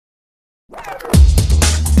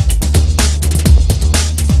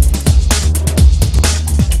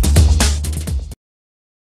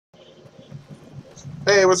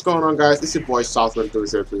Hey, what's going on, guys? It's your boy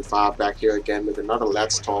Southland3035 back here again with another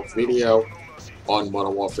Let's Talk video on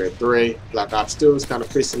Modern Warfare 3. Black Ops 2 is kind of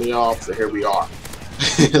pissing me off, so here we are.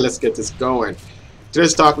 Let's get this going.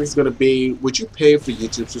 Today's topic is going to be: would you pay for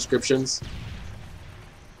YouTube subscriptions?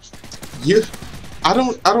 I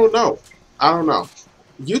don't know.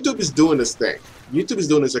 YouTube is doing this thing. YouTube is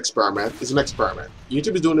doing this experiment. It's an experiment.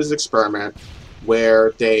 YouTube is doing this experiment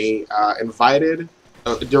where they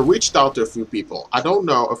they reached out to a few people. I don't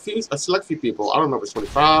know, a select few people. I don't know if it's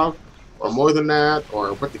 25 or more than that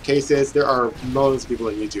or what the case is. There are millions of people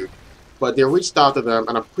on YouTube, but they reached out to them,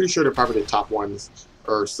 and I'm pretty sure they're probably the top ones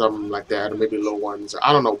or something like that, or maybe low ones. Or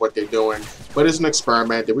I don't know what they're doing, but it's an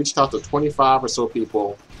experiment. They reached out to 25 or so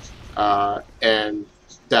people, and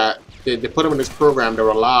that they put them in this program that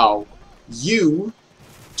will allow you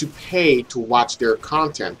to pay to watch their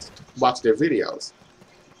content, watch their videos.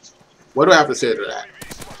 What do I have to say to that?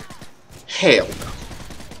 Hell no.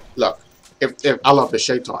 Look, if I love the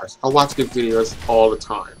Shaitars, I watch their videos all the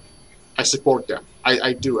time. I support them.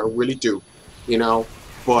 I do. I really do. You know,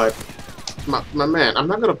 but my man, I'm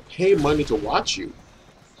not gonna pay money to watch you.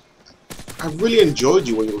 I really enjoyed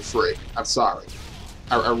you when you were free. I'm sorry.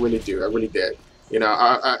 I really do. I really did. You know,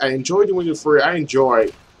 I enjoyed you when you were free. I enjoy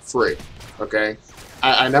free. Okay.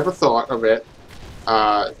 I never thought of it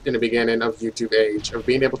in the beginning of YouTube age of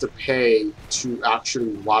being able to pay to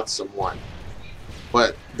actually watch someone,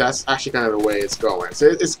 but that's actually kind of the way it's going. So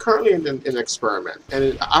it's currently an experiment,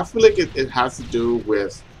 and I feel like it has to do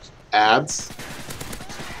with ads.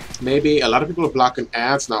 Maybe a lot of people are blocking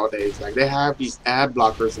ads nowadays. Like, they have these ad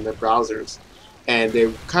blockers in their browsers, and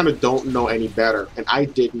they kind of don't know any better. And I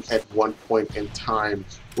didn't at one point in time,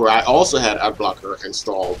 where I also had ad blocker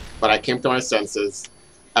installed, but I came to my senses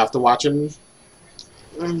after watching,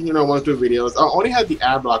 you know, 1 or 2 videos. I only had the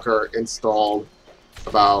ad blocker installed for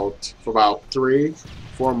about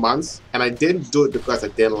 3-4 months, and I didn't do it because I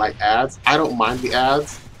didn't like ads. I don't mind the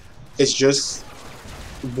ads. It's just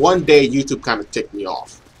one day YouTube kind of ticked me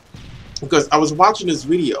off because I was watching this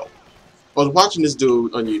video. I was watching this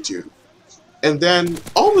dude on YouTube, and then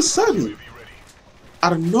all of a sudden,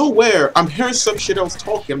 out of nowhere, I'm hearing some shit I was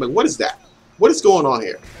talking. I'm like, what is that? What is going on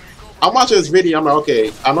here? I'm watching this video. I'm like,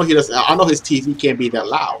 okay, I know he doesn't. I know his TV can't be that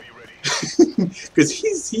loud because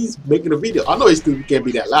he's making a video. I know his TV can't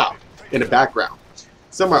be that loud in the background.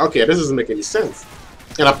 So I'm like, okay, this doesn't make any sense.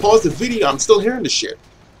 And I paused the video. I'm still hearing the shit.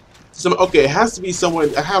 So I'm like, okay, it has to be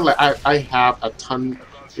someone. I have a ton.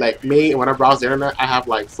 Like me, when I browse the internet, I have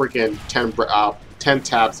like freaking 10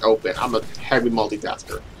 tabs open. I'm a heavy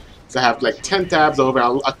multitasker. So I have like 10 tabs open.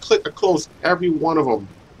 I close every one of them.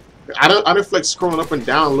 I don't feel like scrolling up and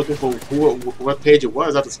down looking for what page it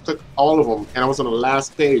was. I just clicked all of them, and I was on the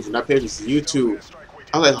last page, and that page was YouTube.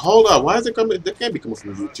 I was like, hold up, why is it coming? They can't be coming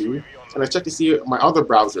from YouTube. And I checked to see my other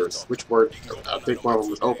browsers, which were, I think one of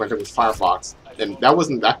them was open. I think it was Firefox, and that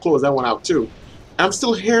wasn't. I closed that one out too. And I'm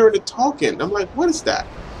still hearing it talking. I'm like, what is that?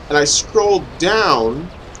 And I scrolled down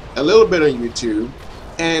a little bit on YouTube,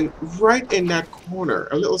 and right in that corner,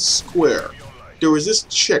 a little square, there was this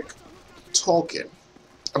chick talking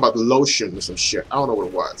about lotion or some shit. I don't know what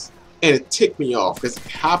it was. And it ticked me off because it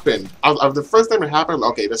happened. The first time it happened,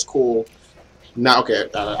 like, okay, that's cool. Now, okay,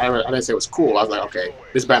 I didn't say it was cool. I was like, okay,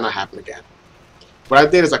 this better not happen again. What I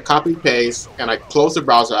did is I copied paste, and I closed the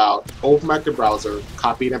browser out, opened back the browser,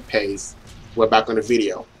 copied and paste, went back on the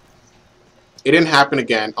video. It didn't happen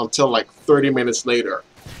again until like 30 minutes later,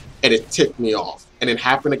 and it ticked me off. And it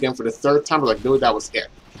happened again for the 3rd time. I was like, no, that was it.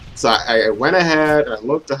 So I went ahead and I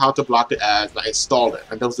looked at how to block the ads, and I installed it.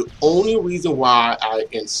 And that was the only reason why I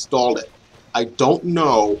installed it. I don't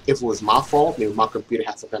know if it was my fault. Maybe my computer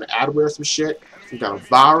had some kind of adware or some shit, some kind of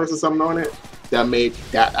virus or something on it that made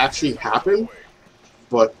that actually happen.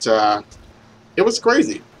 But it was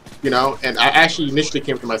crazy, you know. And I actually initially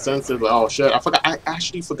came to my senses, like, oh shit, I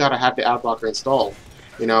actually forgot I had the ad blocker installed,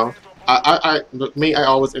 you know. I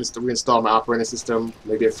always reinstall my operating system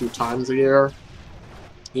maybe a few times a year.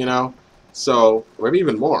 You know, so maybe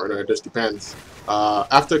even more. You know, it just depends.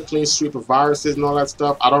 After a clean sweep of viruses and all that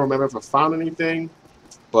stuff, I don't remember if I found anything.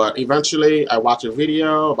 But eventually, I watched a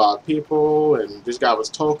video about people, and this guy was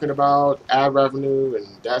talking about ad revenue and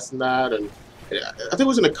this and that. And I think it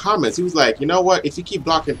was in the comments. He was like, you know what? If you keep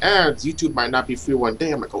blocking ads, YouTube might not be free one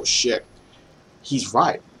day. I'm like, oh shit, he's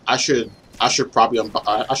right. I should probably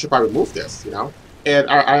remove this. You know, and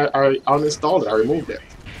I uninstalled it. I removed it.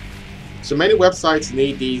 So many websites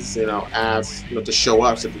need these, you know, ads, you know, to show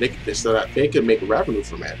up so that they can make revenue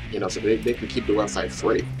from it, you know, so they can keep the website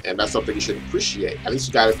free, and that's something you should appreciate. At least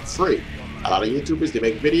you got it for free. A lot of YouTubers, they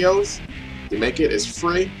make videos, they make it, it's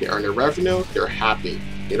free, they earn their revenue, they're happy.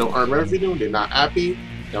 They don't earn revenue, they're not happy,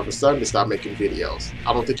 and all of a sudden they start making videos.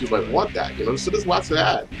 I don't think you might want that, you know, so just watch the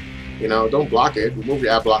ad. You know, don't block it. Remove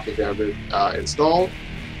your ad block if you have it installed.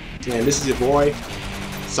 And this is your boy,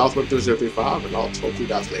 Southward 3035, and I'll talk to you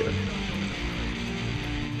guys later.